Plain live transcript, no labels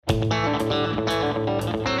Welcome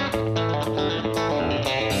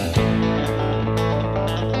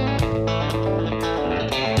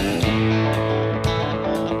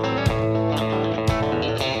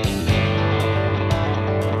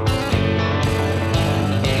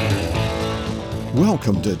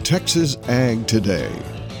to Texas Ag Today,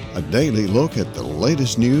 a daily look at the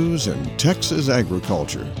latest news in Texas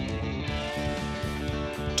agriculture.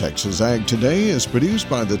 Texas Ag Today is produced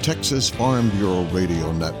by the Texas Farm Bureau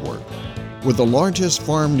Radio Network, with the largest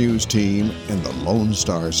farm news team in the Lone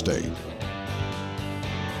Star State.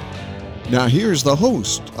 Now here's the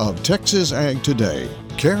host of Texas Ag Today,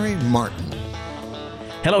 Carrie Martin.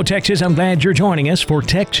 Hello, Texas. I'm glad you're joining us for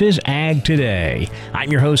Texas Ag Today.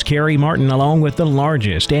 I'm your host, Carrie Martin, along with the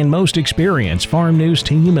largest and most experienced farm news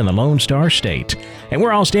team in the Lone Star State. And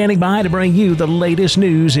we're all standing by to bring you the latest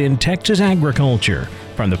news in Texas agriculture,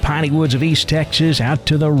 from the piney woods of East Texas out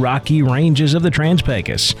to the rocky ranges of the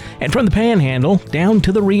Trans-Pecos, and from the Panhandle down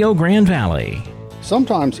to the Rio Grande Valley.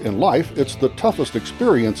 Sometimes in life, it's the toughest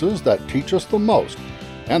experiences that teach us the most.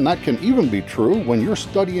 And that can even be true when you're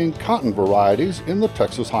studying cotton varieties in the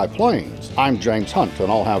Texas High Plains. I'm James Hunt, and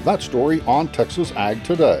I'll have that story on Texas Ag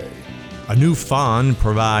Today. A new fund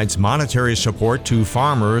provides monetary support to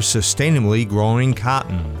farmers sustainably growing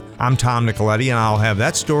cotton. I'm Tom Nicoletti, and I'll have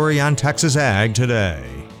that story on Texas Ag Today.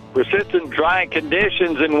 Persistent dry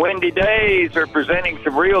conditions and windy days are presenting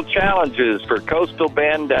some real challenges for coastal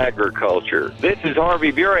bend agriculture. This is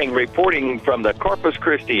Harvey Buring reporting from the Corpus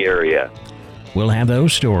Christi area. We'll have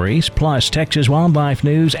those stories, plus Texas wildlife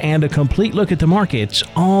news and a complete look at the markets,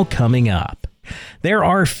 all coming up. There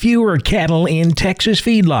are fewer cattle in Texas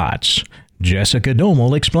feedlots. Jessica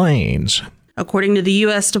Domel explains. According to the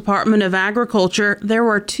U.S. Department of Agriculture, there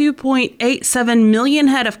were 2.87 million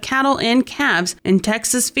head of cattle and calves in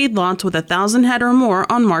Texas feedlots with 1,000 head or more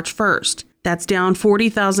on March 1st. That's down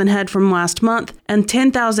 40,000 head from last month and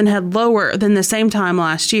 10,000 head lower than the same time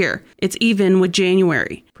last year. It's even with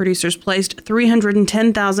January. Producers placed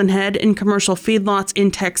 310,000 head in commercial feedlots in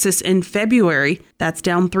Texas in February. That's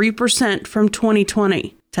down 3% from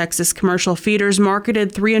 2020. Texas commercial feeders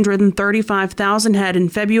marketed 335,000 head in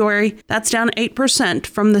February. That's down 8%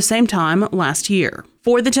 from the same time last year.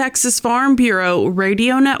 For the Texas Farm Bureau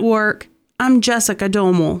Radio Network, I'm Jessica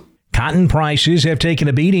Domel. Cotton prices have taken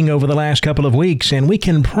a beating over the last couple of weeks, and we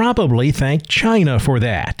can probably thank China for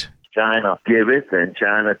that. China giveth and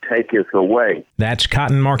China taketh away. That's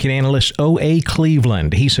cotton market analyst O.A.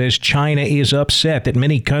 Cleveland. He says China is upset that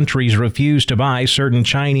many countries refuse to buy certain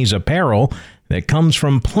Chinese apparel that comes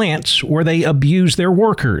from plants where they abuse their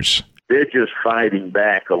workers. They're just fighting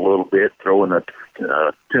back a little bit, throwing a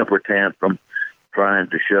temper tantrum, trying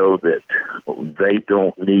to show that they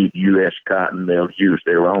don't need U.S. cotton, they'll use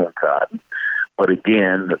their own cotton. But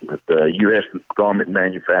again, the U.S. garment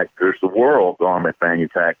manufacturers, the world garment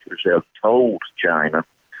manufacturers have told China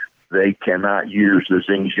they cannot use the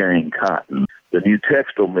Xinjiang cotton. The new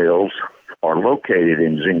textile mills are located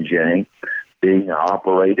in Xinjiang, being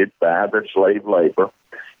operated by the slave labor,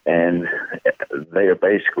 and they are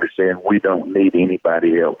basically saying, we don't need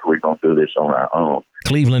anybody else. We're going to do this on our own.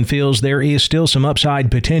 Cleveland feels there is still some upside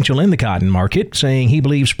potential in the cotton market, saying he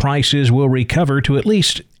believes prices will recover to at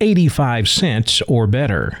least 85 cents or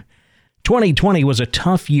better. 2020 was a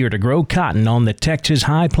tough year to grow cotton on the Texas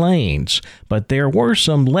High Plains, but there were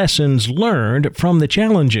some lessons learned from the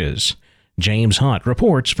challenges. James Hunt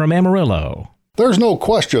reports from Amarillo. There's no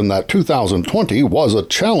question that 2020 was a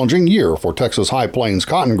challenging year for Texas High Plains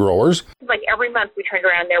cotton growers. Like every month we turned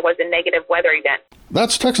around, there was a negative weather event.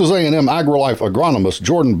 That's Texas A&M AgriLife agronomist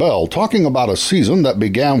Jordan Bell talking about a season that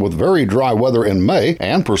began with very dry weather in May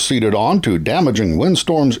and proceeded on to damaging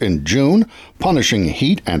windstorms in June, punishing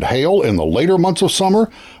heat and hail in the later months of summer,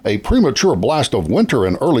 a premature blast of winter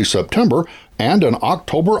in early September, and an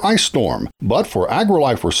October ice storm. But for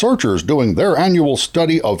AgriLife researchers doing their annual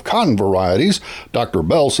study of cotton varieties, Dr.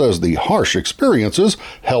 Bell says the harsh experiences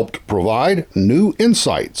helped provide new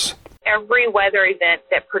insights. Every weather event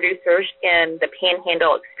that producers in the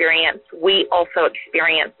Panhandle experience, we also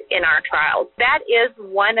experience in our trials. That is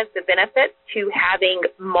one of the benefits to having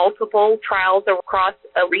multiple trials across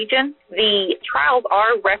a region. The trials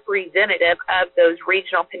are representative of those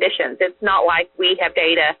regional conditions. It's not like we have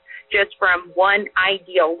data just from one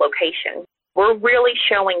ideal location. We're really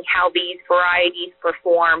showing how these varieties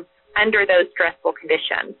perform under those stressful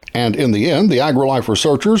conditions. And in the end, the AgriLife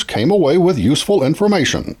researchers came away with useful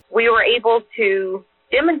information. We were able to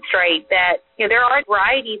demonstrate that there are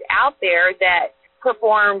varieties out there that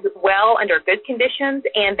performed well under good conditions,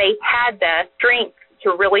 and they had the strength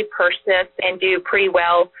to really persist and do pretty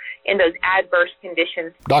well in those adverse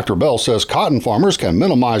conditions. Dr. Bell says cotton farmers can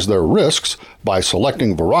minimize their risks by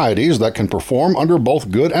selecting varieties that can perform under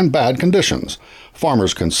both good and bad conditions.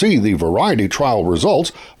 Farmers can see the variety trial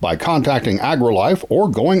results by contacting AgriLife or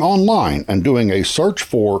going online and doing a search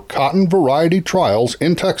for cotton variety trials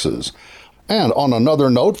in Texas. And on another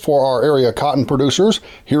note for our area cotton producers,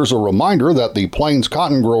 here's a reminder that the Plains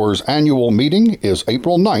Cotton Growers Annual Meeting is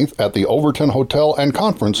April 9th at the Overton Hotel and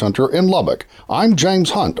Conference Center in Lubbock. I'm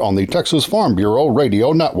James Hunt on the Texas Farm Bureau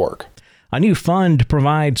Radio Network. A new fund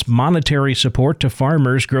provides monetary support to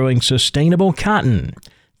farmers growing sustainable cotton.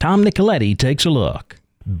 Tom Nicoletti takes a look.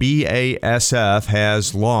 BASF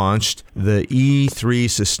has launched the E3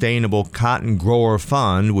 Sustainable Cotton Grower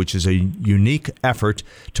Fund, which is a unique effort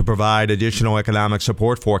to provide additional economic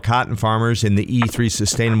support for cotton farmers in the E3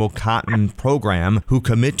 Sustainable Cotton Program who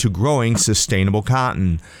commit to growing sustainable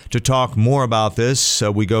cotton. To talk more about this,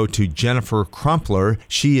 we go to Jennifer Crumpler.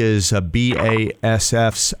 She is a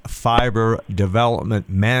BASF's Fiber Development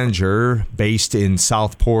Manager based in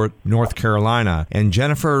Southport, North Carolina. And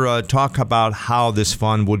Jennifer, talk about how this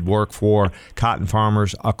fund would work for cotton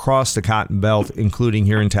farmers across the Cotton Belt, including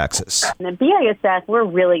here in Texas. The BASF, we're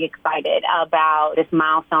really excited about this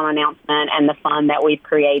milestone announcement and the fund that we've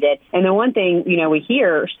created. And the one thing, we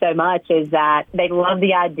hear so much is that they love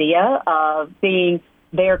the idea of seeing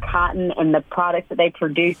their cotton and the products that they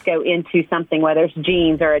produce go into something, whether it's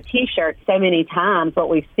jeans or a T-shirt. So many times what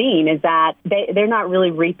we've seen is that they're not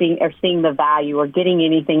really reaping or seeing the value or getting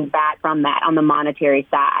anything back from that on the monetary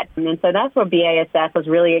side. And so that's where BASF was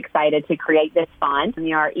really excited to create this fund,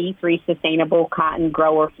 our E3 Sustainable Cotton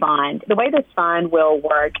Grower Fund. The way this fund will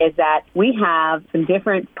work is that we have some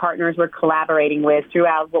different partners we're collaborating with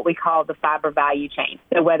throughout what we call the fiber value chain.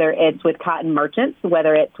 So whether it's with cotton merchants,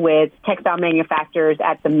 whether it's with textile manufacturers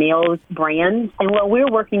at the Mills brand. And what we're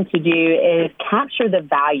working to do is capture the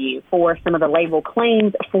value for some of the label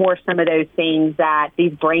claims for some of those things that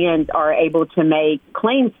these brands are able to make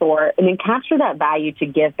claims for, and then capture that value to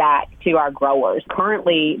give back to our growers.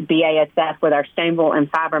 Currently, BASF with our Stoneville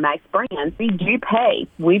and FiberMax brands,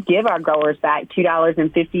 we give our growers back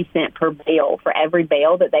 $2.50 per bale for every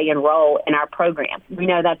bale that they enroll in our program. We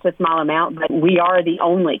know that's a small amount, but we are the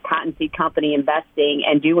only cottonseed company investing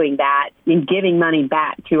and doing that and giving money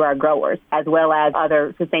back to our growers, as well as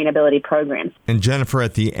other sustainability programs. And Jennifer,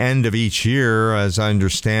 at the end of each year, as I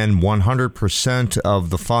understand, 100% of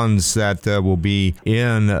the funds that will be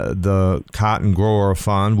in the Cotton Grower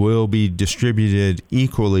Fund will be distributed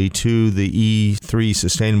equally to the E3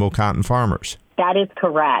 Sustainable Cotton Farmers. That is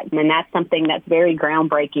correct. And that's something that's very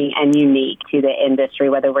groundbreaking and unique to the industry,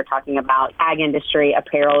 whether we're talking about ag industry,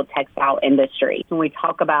 apparel, textile industry. When we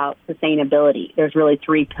talk about sustainability, there's really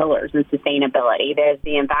three pillars in sustainability. There's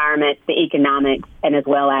the environment, the economics, and as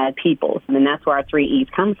well as people. And that's where our 3 E's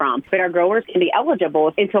come from. But our growers can be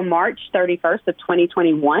eligible until March 31st of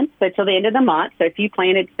 2021, so till the end of the month. So if you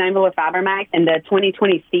planted Stoneville or FiberMax in the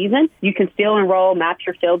 2020 season, you can still enroll, map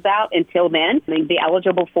your fields out until then, and be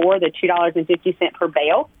eligible for the $2.50 per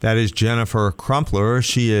bale. That is Jennifer Crumpler.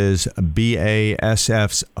 She is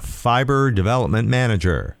BASF's Fiber Development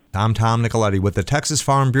Manager. I'm Tom Nicoletti with the Texas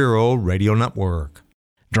Farm Bureau Radio Network.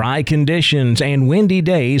 Dry conditions and windy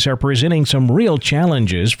days are presenting some real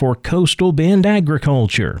challenges for coastal Bend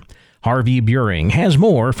agriculture. Harvey Buring has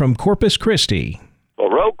more from Corpus Christi. Well,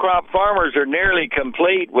 row crop farmers are nearly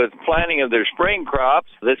complete with planting of their spring crops.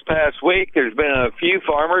 This past week, there's been a few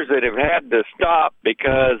farmers that have had to stop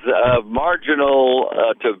because of marginal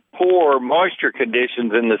to poor moisture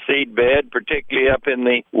conditions in the seed bed, particularly up in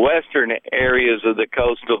the western areas of the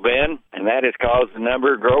coastal bend. And that has caused a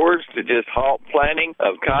number of growers to just halt planting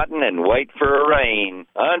of cotton and wait for a rain.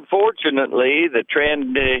 Unfortunately, the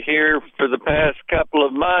trend here for the past couple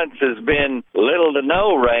of months has been little to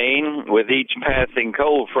no rain, with each passing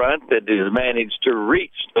cold front that has managed to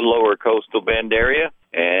reach the lower coastal bend area.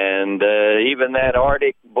 And even that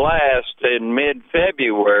Arctic blast in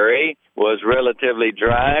mid-February was relatively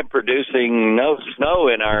dry, producing no snow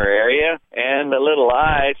in our area and a little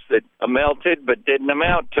ice that melted but didn't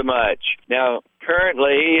amount to much. Now,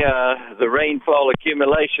 currently, the rainfall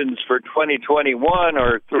accumulations for 2021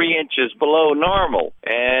 are 3 inches below normal.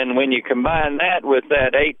 And when you combine that with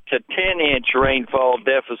that 8 to 10 inch rainfall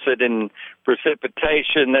deficit in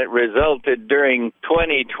precipitation that resulted during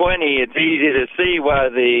 2020, it's easy to see why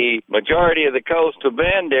the majority of the coastal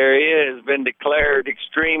bend area has been declared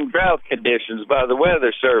extreme drought conditions by the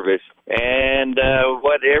Weather Service. And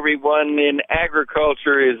what everyone in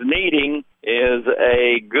agriculture is needing is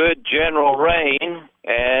a good general rain,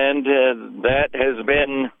 and that has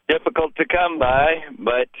been difficult to come by,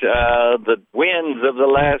 but the winds of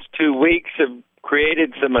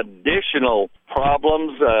additional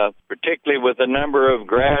problems, particularly with a number of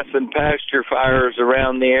grass and pasture fires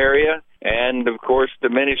around the area. And, of course,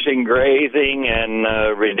 diminishing grazing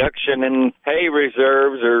and reduction in hay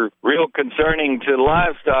reserves are real concerning to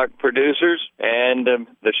livestock producers. And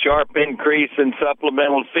the sharp increase in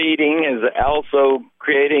supplemental feeding is also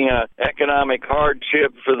creating an economic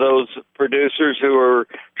hardship for those producers who are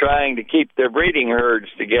trying to keep their breeding herds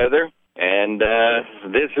together. And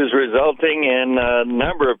this is resulting in a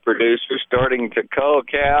number of producers starting to cull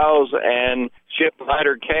cows and ship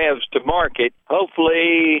lighter calves to market.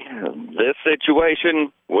 Hopefully, this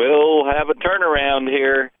situation will have a turnaround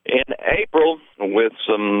here in April with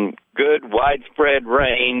some good widespread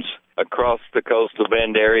rains across the Coastal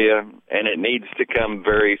Bend area, and it needs to come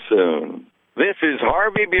very soon. This is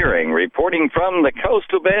Harvey Buehring reporting from the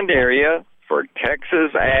Coastal Bend area for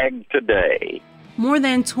Texas Ag Today. More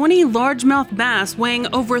than 20 largemouth bass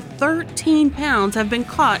weighing over 13 pounds have been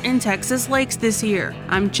caught in Texas lakes this year.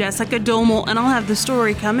 I'm Jessica Domel, and I'll have the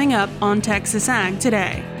story coming up on Texas Ag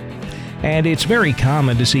Today. And it's very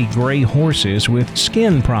common to see gray horses with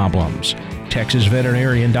skin problems. Texas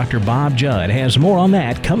veterinarian Dr. Bob Judd has more on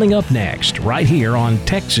that coming up next, right here on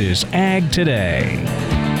Texas Ag Today.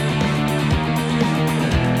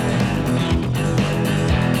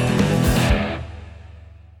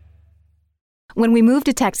 When we moved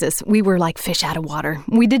to Texas, we were like fish out of water.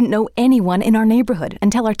 We didn't know anyone in our neighborhood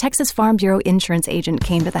until our Texas Farm Bureau insurance agent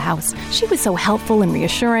came to the house. She was so helpful and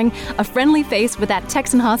reassuring, a friendly face with that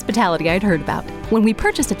Texan hospitality I'd heard about. When we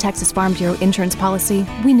purchased a Texas Farm Bureau insurance policy,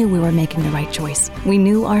 we knew we were making the right choice. We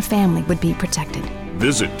knew our family would be protected.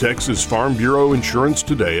 Visit Texas Farm Bureau Insurance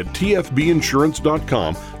today at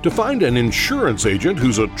tfbinsurance.com to find an insurance agent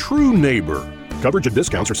who's a true neighbor. Coverage and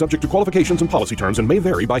discounts are subject to qualifications and policy terms and may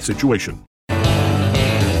vary by situation.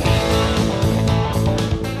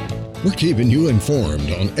 We're keeping you informed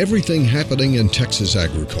on everything happening in Texas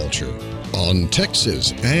agriculture on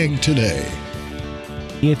Texas Ag Today.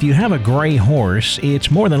 If you have a gray horse, it's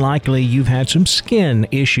more than likely you've had some skin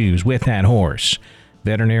issues with that horse.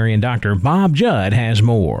 Veterinarian Dr. Bob Judd has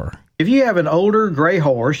more. If you have an older gray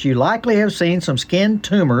horse, you likely have seen some skin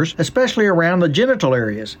tumors, especially around the genital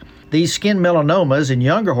areas. These skin melanomas in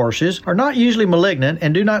younger horses are not usually malignant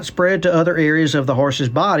and do not spread to other areas of the horse's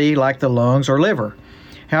body like the lungs or liver.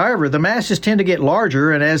 However, the masses tend to get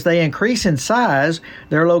larger, and as they increase in size,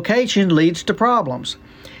 their location leads to problems.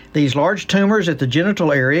 These large tumors at the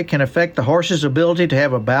genital area can affect the horse's ability to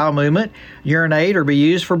have a bowel movement, urinate, or be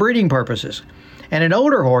used for breeding purposes. And in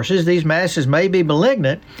older horses, these masses may be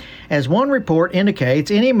malignant, as one report indicates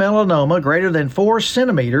any melanoma greater than 4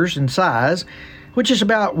 centimeters in size, which is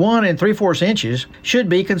about 1 3/4 inches, should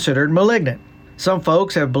be considered malignant. Some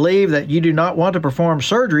folks have believed that you do not want to perform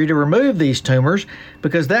surgery to remove these tumors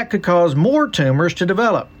because that could cause more tumors to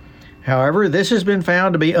develop. However, this has been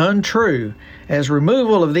found to be untrue, as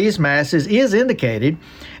removal of these masses is indicated,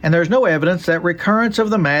 and there's no evidence that recurrence of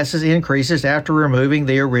the masses increases after removing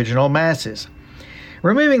the original masses.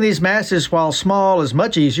 Removing these masses while small is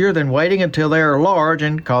much easier than waiting until they are large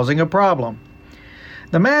and causing a problem.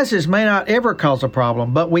 The masses may not ever cause a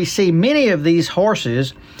problem, but we see many of these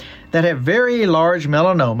horses that have very large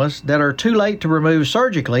melanomas that are too late to remove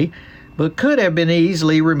surgically, but could have been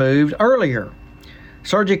easily removed earlier.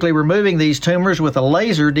 Surgically removing these tumors with a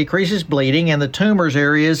laser decreases bleeding, and the tumors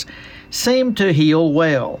areas seem to heal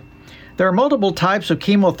well. There are multiple types of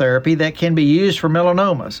chemotherapy that can be used for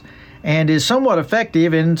melanomas, and is somewhat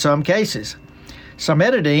effective in some cases.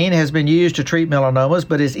 Cimetidine has been used to treat melanomas,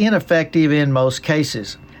 but is ineffective in most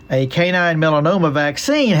cases. A canine melanoma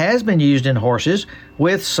vaccine has been used in horses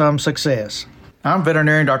with some success. I'm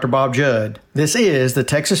veterinarian Dr. Bob Judd. This is the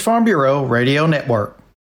Texas Farm Bureau Radio Network.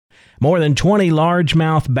 More than 20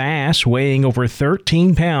 largemouth bass weighing over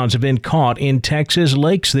 13 pounds have been caught in Texas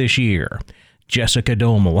lakes this year. Jessica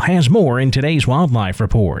Domel has more in today's Wildlife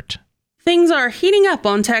Report. Things are heating up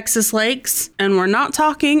on Texas lakes, and we're not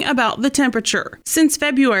talking about the temperature. Since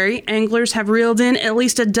February, anglers have reeled in at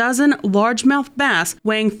least a dozen largemouth bass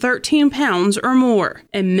weighing 13 pounds or more,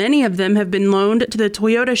 and many of them have been loaned to the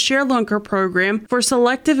Toyota ShareLunker program for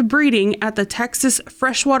selective breeding at the Texas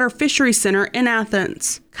Freshwater Fishery Center in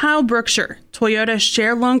Athens. Kyle Brookshire, Toyota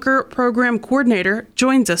ShareLunker program coordinator,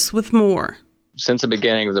 joins us with more. Since the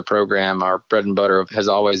beginning of the program, our bread and butter has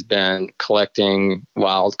always been collecting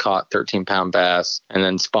wild-caught 13-pound bass and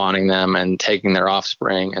then spawning them and taking their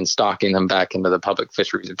offspring and stocking them back into the public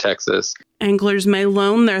fisheries of Texas. Anglers may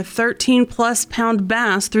loan their 13-plus pound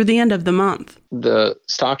bass through the end of the month. The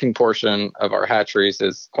stocking portion of our hatcheries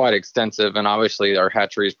is quite extensive, and obviously our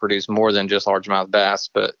hatcheries produce more than just largemouth bass,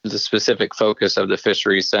 but the specific focus of the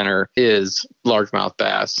fisheries center is largemouth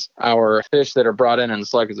bass. Our fish that are brought in and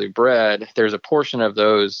selectively bred, there's a portion of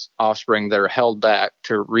those offspring that are held back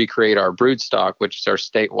to recreate our brood stock, which is our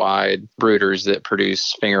statewide brooders that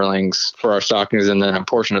produce fingerlings for our stockings, and then a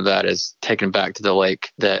portion of that is taken back to the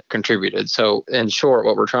lake that contributed. So in short,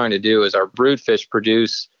 what we're trying to do is our brood fish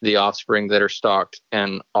produce the offspring that are stocked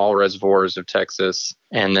in all reservoirs of Texas.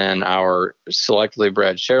 And then our selectively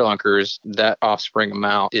bred sharelunkers, that offspring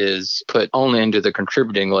amount is put only into the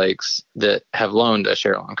contributing lakes that have loaned a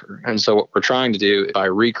sharelunker. And so what we're trying to do by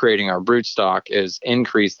recreating our brood stock is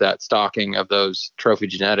increase that stocking of those trophy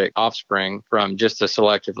genetic offspring from just a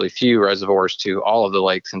selectively few reservoirs to all of the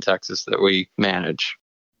lakes in Texas that we manage.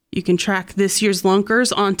 You can track this year's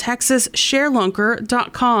lunkers on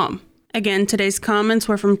TexasShareLunker.com. Again, today's comments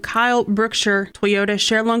were from Kyle Brookshire, Toyota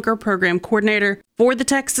Sharelunker Program Coordinator. For the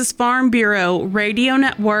Texas Farm Bureau Radio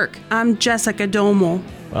Network, I'm Jessica Domel.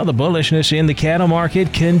 Well, the bullishness in the cattle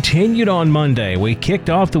market continued on Monday. We kicked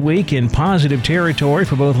off the week in positive territory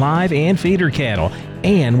for both live and feeder cattle,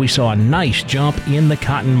 and we saw a nice jump in the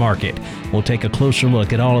cotton market. We'll take a closer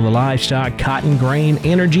look at all of the livestock, cotton, grain,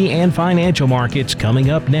 energy, and financial markets coming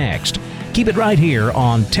up next. Keep it right here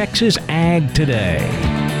on Texas Ag Today.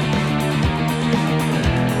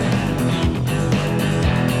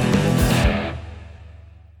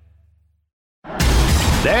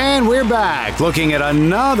 And we're back looking at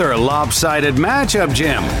another lopsided matchup,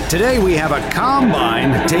 Jim. Today we have a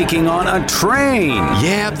combine taking on a train.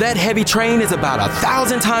 Yeah, that heavy train is about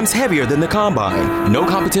 1,000 times heavier than the combine. No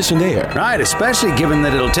competition there. Right, especially given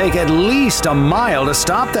that it'll take at least a mile to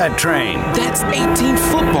stop that train. That's 18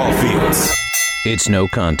 football fields. It's no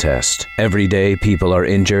contest. Every day, people are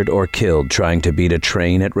injured or killed trying to beat a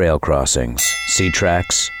train at rail crossings. See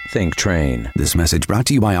tracks, think train. This message brought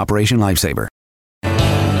to you by Operation Lifesaver.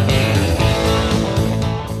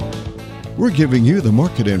 We're giving you the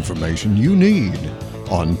market information you need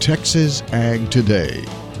on Texas Ag Today.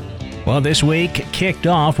 Well, this week kicked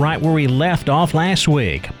off right where we left off last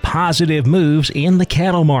week. Positive moves in the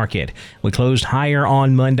cattle market. We closed higher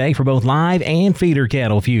on Monday for both live and feeder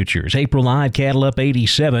cattle futures. April live cattle up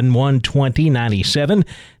 87, 120.97.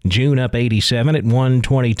 June up 87 at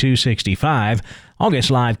 122.65. August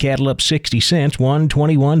live cattle up 60 cents,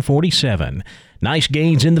 121.47. Nice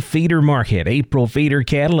gains in the feeder market. April feeder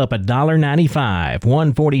cattle up $1.95,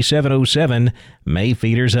 147.07. May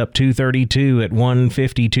feeders up $2.32 at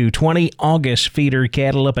 152.20. August feeder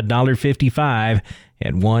cattle up $1.55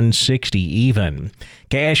 at 160 even.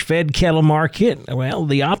 Cash fed cattle market, well,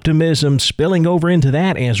 the optimism spilling over into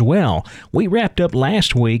that as well. We wrapped up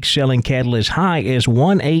last week selling cattle as high as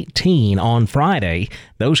 118 on Friday.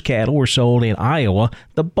 Those cattle were sold in Iowa.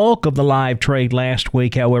 The bulk of the live trade last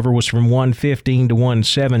week, however, was from 115 to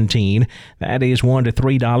 117. That is $1 to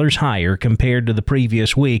 $3 higher compared to the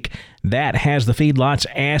previous week. That has the feedlots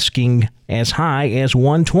asking as high as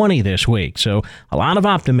 120 this week. So a lot of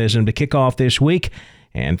optimism to kick off this week,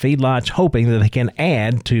 and feedlots hoping that they can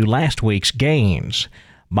add to last week's gains.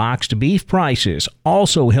 Boxed beef prices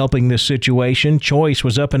also helping this situation. Choice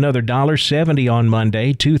was up another $1.70 on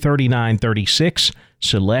Monday, $239.36.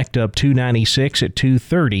 Select up $2.96 at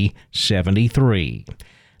 $230.73.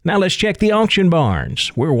 Now let's check the auction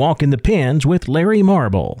barns. We're walking the pens with Larry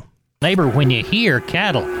Marble. Neighbor, when you hear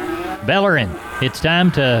cattle bellering, it's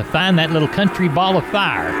time to find that little country ball of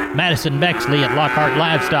fire. Madison Bexley at Lockhart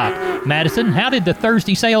Livestock. Madison, how did the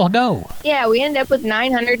Thursday sale go? Yeah, we ended up with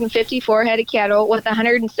 954 head of cattle with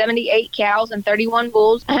 178 cows and 31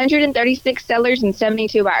 bulls, 136 sellers and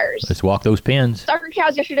 72 buyers. Let's walk those pens. Sucker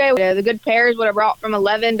cows yesterday, the good pairs would have brought from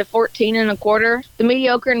 11 to 14 1/4. The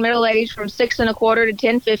mediocre and middle age from 6 1/4 to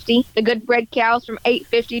 10.50. The good bred cows from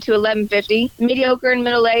 8.50 to 11.50. The mediocre and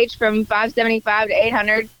middle age from 5.75 to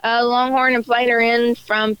 800. Longhorn and plain are in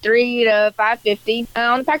from 3 to 5.50.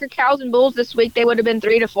 On the Packer cows and bulls this week, they would have been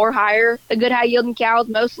 3 to 4 higher. The good high yielding cows,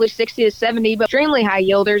 mostly 60 to 70, but extremely high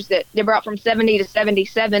yielders that they brought from 70 to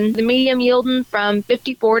 77. The medium yielding from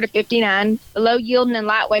 54 to 59. The low yielding and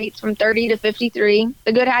lightweights from 30 to 53.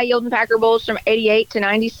 The good high yielding Packer bulls from 88 to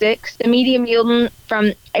 96. The medium yielding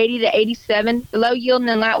from 80 to 87. The low yielding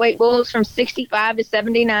and lightweight bulls from 65 to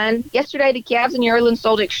 79. Yesterday, the calves and yearlings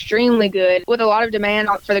sold extremely good with a lot of demand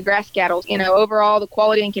for the grass cattle. overall the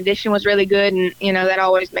quality and condition was really good, and that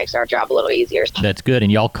always makes our job a little easier. That's good.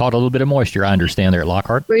 And y'all caught a little bit of moisture, I understand, there at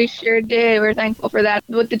Lockhart. We sure did. We're thankful for that.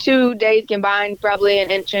 With the 2 days combined, probably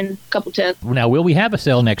an inch and a couple tenths. Now, will we have a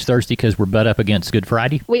sale next Thursday because we're butt up against Good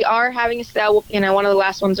Friday? We are having a sale. One of the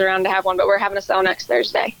last ones around to have one, but we're having a sale next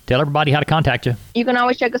Thursday. Tell everybody how to contact you. You can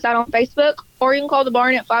always check us out on Facebook, or you can call the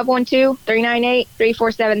barn at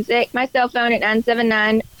 512-398-3476. My cell phone at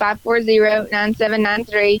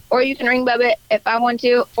 979-540-9793. Or you can ring Bubba at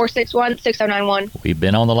 512-461-6091. We've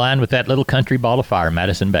been on the line with that little country ball of fire,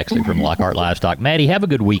 Madison Bexley from Lockhart Livestock. Maddie, have a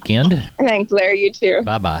good weekend. Thanks, Larry. You too.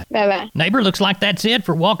 Bye-bye. Bye-bye. Neighbor, looks like that's it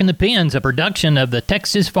for Walking the Pens, a production of the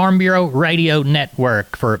Texas Farm Bureau Radio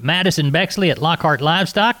Network. For Madison Bexley at Lockhart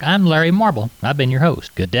Livestock, I'm Larry Marble. I've been your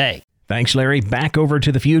host. Good day. Thanks, Larry. Back over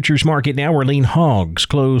to the futures market now, where lean hogs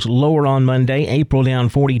closed lower on Monday. April down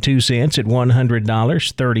 42 cents at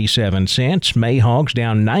 $100.37. May hogs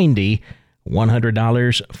down 90,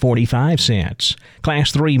 $100.45.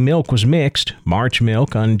 Class 3 milk was mixed. March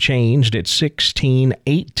milk unchanged at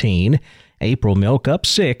 $16.18. April milk up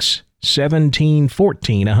 6,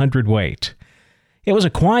 $17.14 a hundredweight. It was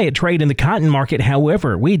a quiet trade in the cotton market.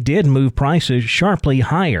 However, we did move prices sharply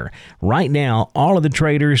higher. Right now, all of the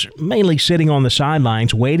traders mainly sitting on the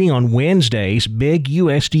sidelines waiting on Wednesday's big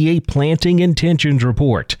USDA planting intentions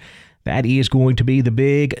report. That is going to be the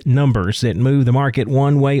big numbers that move the market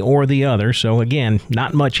one way or the other. So again,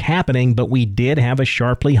 not much happening, but we did have a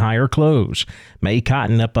sharply higher close. May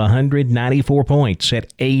cotton up 194 points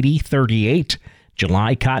at 80.38.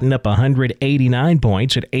 July cotton up 189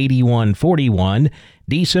 points at 81.41.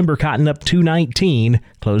 December cotton up 219,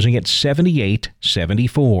 closing at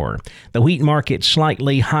 78.74. The wheat market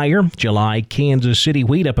slightly higher. July Kansas City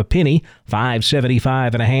wheat up a penny,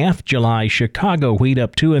 5.75.5. July Chicago wheat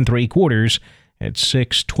up 2 3/4 at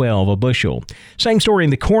 6.12 a bushel. Same story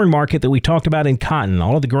in the corn market that we talked about in cotton.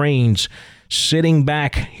 All of the grains sitting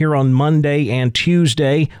back here on Monday and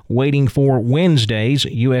Tuesday, waiting for Wednesday's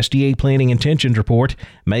USDA planting intentions report.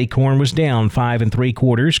 May corn was down 5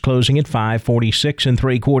 3/4, closing at 5.46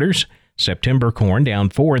 3/4. September corn down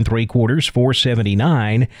 4 3/4,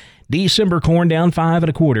 4.79. December corn down 5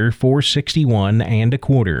 1/4, 4.61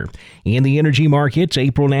 1/4. In the energy markets,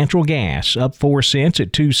 April natural gas up 4 cents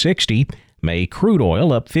at $2.60. May crude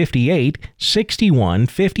oil up 58,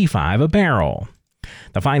 61.55 a barrel.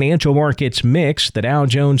 The financial markets mixed. The Dow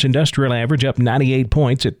Jones Industrial Average up 98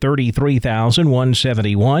 points at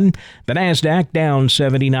 33,171. The Nasdaq down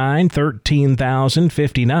 79,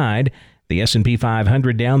 13,059. The S&P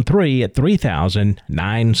 500 down 3 at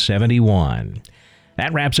 3,971.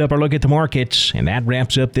 That wraps up our look at the markets, and that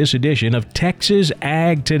wraps up this edition of Texas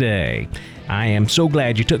Ag Today. I am so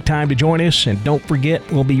glad you took time to join us, and don't forget,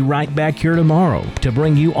 we'll be right back here tomorrow to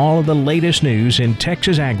bring you all of the latest news in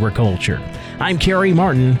Texas agriculture. I'm Kerry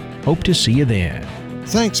Martin. Hope to see you then.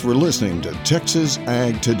 Thanks for listening to Texas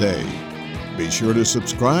Ag Today. Be sure to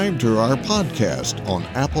subscribe to our podcast on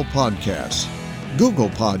Apple Podcasts, Google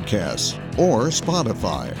Podcasts, or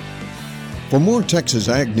Spotify. For more Texas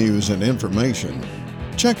Ag news and information,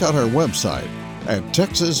 check out our website at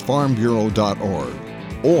texasfarmbureau.org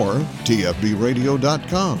or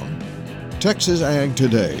tfbradio.com. Texas Ag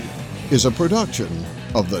Today is a production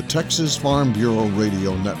of the Texas Farm Bureau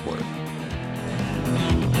Radio Network.